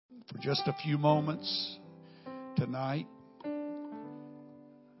For just a few moments tonight,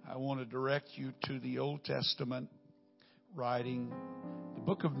 I want to direct you to the Old Testament writing, the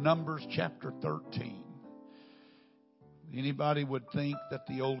book of Numbers, chapter 13. Anybody would think that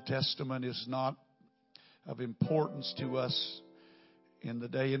the Old Testament is not of importance to us in the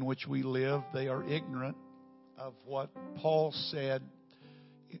day in which we live. They are ignorant of what Paul said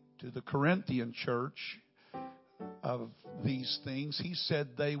to the Corinthian church of these things. He said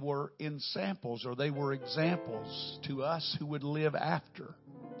they were in samples, or they were examples to us who would live after.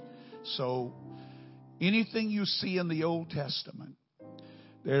 So anything you see in the Old Testament,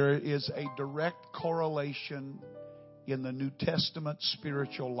 there is a direct correlation in the New Testament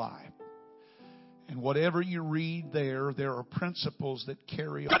spiritual life. And whatever you read there are principles that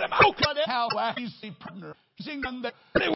carry on.